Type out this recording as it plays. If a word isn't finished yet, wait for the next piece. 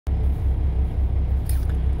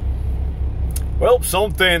Well,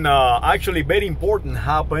 something actually very important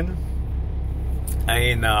happened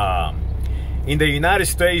in the United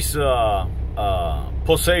States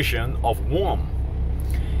possession of Guam,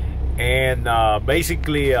 and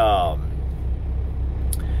basically a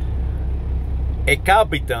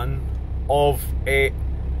Capitan of a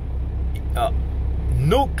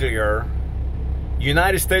nuclear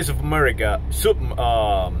United States of America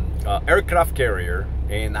aircraft carrier,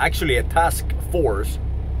 and actually a task force,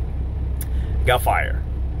 got fired.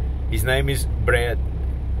 His name is Brett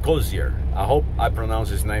Crozier. I hope I pronounce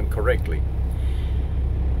his name correctly.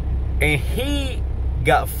 And he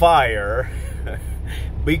got fired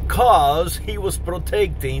because he was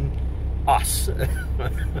protecting us.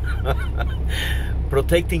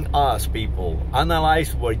 Protecting us, people.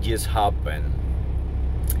 Analyze what just happened.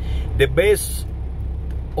 The best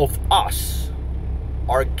of us,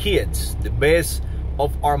 our kids, the best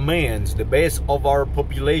of our men, the best of our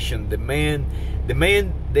population, the man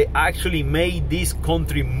that actually made this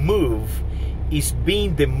country move, is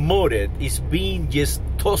being demoted, is being just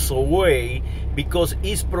tossed away because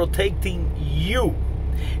it's protecting you.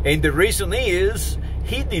 And the reason is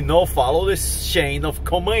he did not follow the chain of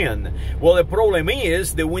command. Well, the problem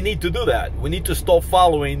is that we need to do that. We need to stop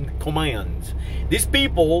following commands. These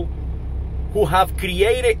people who have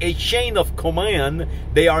created a chain of command,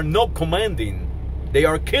 they are not commanding. They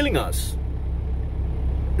are killing us.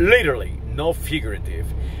 Literally, not figurative.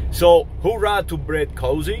 So, hurrah to Brett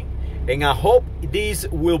Crozier. And I hope this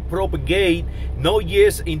will propagate not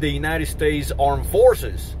just in the United States Armed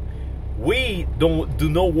Forces. We do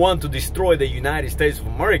not want to destroy the United States of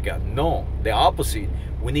America. No, the opposite.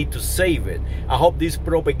 We need to save it. I hope this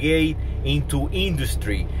propagate into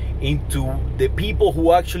industry, into the people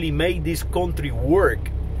who actually make this country work.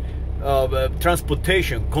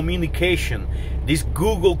 Transportation, communication, these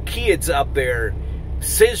Google kids up there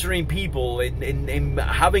censoring people and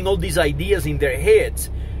having all these ideas in their heads.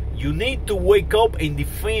 You need to wake up and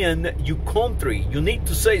defend your country. You need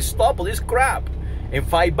to say stop this crap and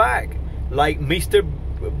fight back. Like Mr.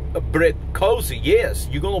 Brett Crozier, yes,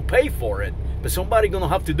 you're gonna pay for it, but somebody gonna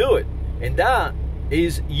have to do it, and that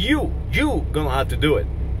is you. You gonna have to do it.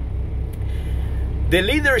 The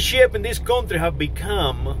leadership in this country have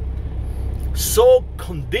become so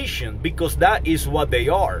conditioned because that is what they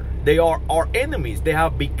are. They are our enemies. They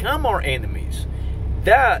have become our enemies.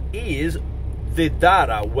 That is the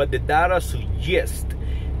data, what the data suggests.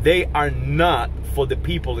 They are not for the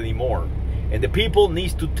people anymore. And the people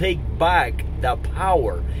needs to take back that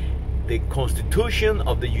power. The Constitution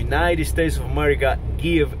of the United States of America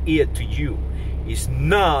give it to you. It's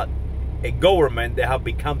not a government that have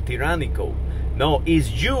become tyrannical. No,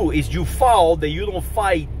 it's your fault that you don't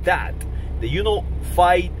fight that. That you don't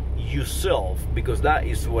fight yourself, because that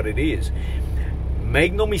is what it is.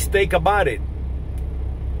 Make no mistake about it.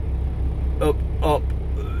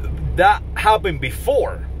 That happened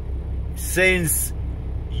before, since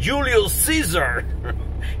Julius Caesar.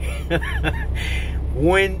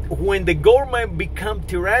 when the government become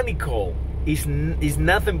tyrannical, it's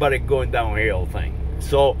nothing but a going downhill thing.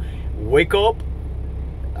 So wake up,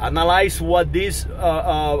 analyze what this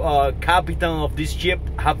Capitan of this ship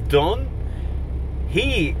have done.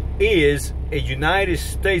 He is a United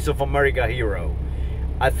States of America hero.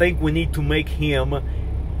 I think we need to make him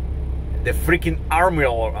the freaking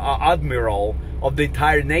admiral of the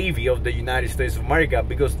entire Navy of the United States of America,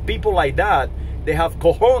 because people like that, they have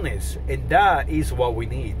cojones, and that is what we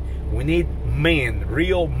need. We need men,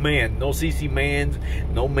 real men, no sissy men,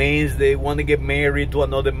 no men they want to get married to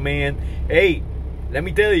another man. Hey, let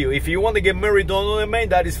me tell you, if you want to get married to another man,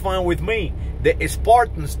 that is fine with me. The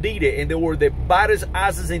Spartans did it, and they were the baddest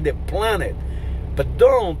asses in the planet. But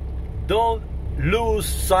don't lose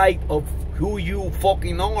sight of who you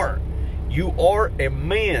fucking are. You are a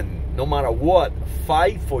man, no matter what.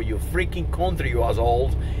 Fight for your freaking country, you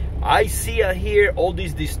assholes. I see and hear all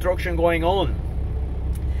this destruction going on.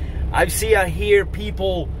 I see and hear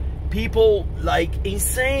people like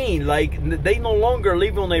insane, like they no longer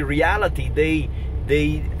live on a reality.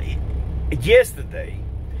 Yesterday,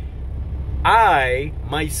 I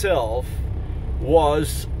myself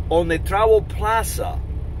was on a travel plaza,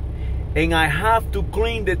 and I have to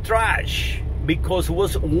clean the trash because it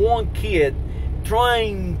was one kid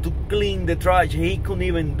trying to clean the trash. He couldn't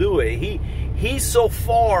even do it. He's so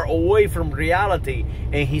far away from reality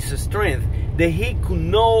and his strength that he could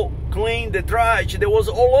not clean the trash. There was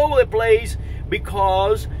all over the place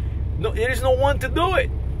because there is no one to do it.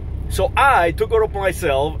 So I took it upon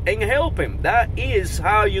myself and help him. That is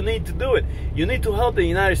how you need to do it. You need to help the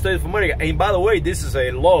United States of America. And by the way, this is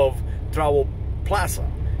a love travel plaza.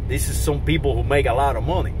 This is some people who make a lot of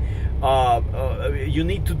money. You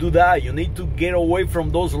need to do that. You need to get away from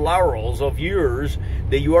those laurels of yours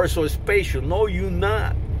that you are so special. No, you're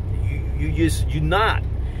not. You're not.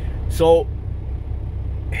 So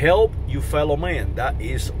help your fellow man. That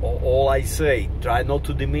is all I say. Try not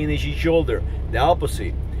to diminish each other. The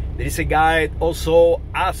opposite. There is a guy also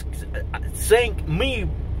thank me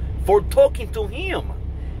for talking to him.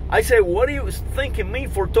 I said, what are you thanking me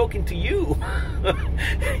for talking to you?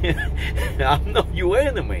 I'm not your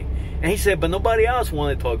enemy. And he said, but nobody else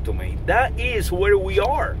want to talk to me. That is where we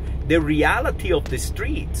are. The reality of the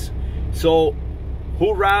streets. So,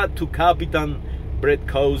 hurrah to Captain Brett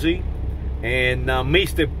Crozier and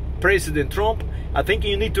Mr. President Trump. I think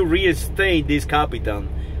you need to reinstate this Capitan.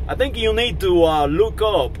 I think you need to look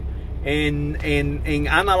up and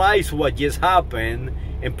analyze what just happened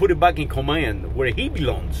and put it back in command where he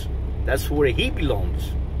belongs. That's where he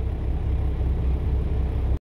belongs.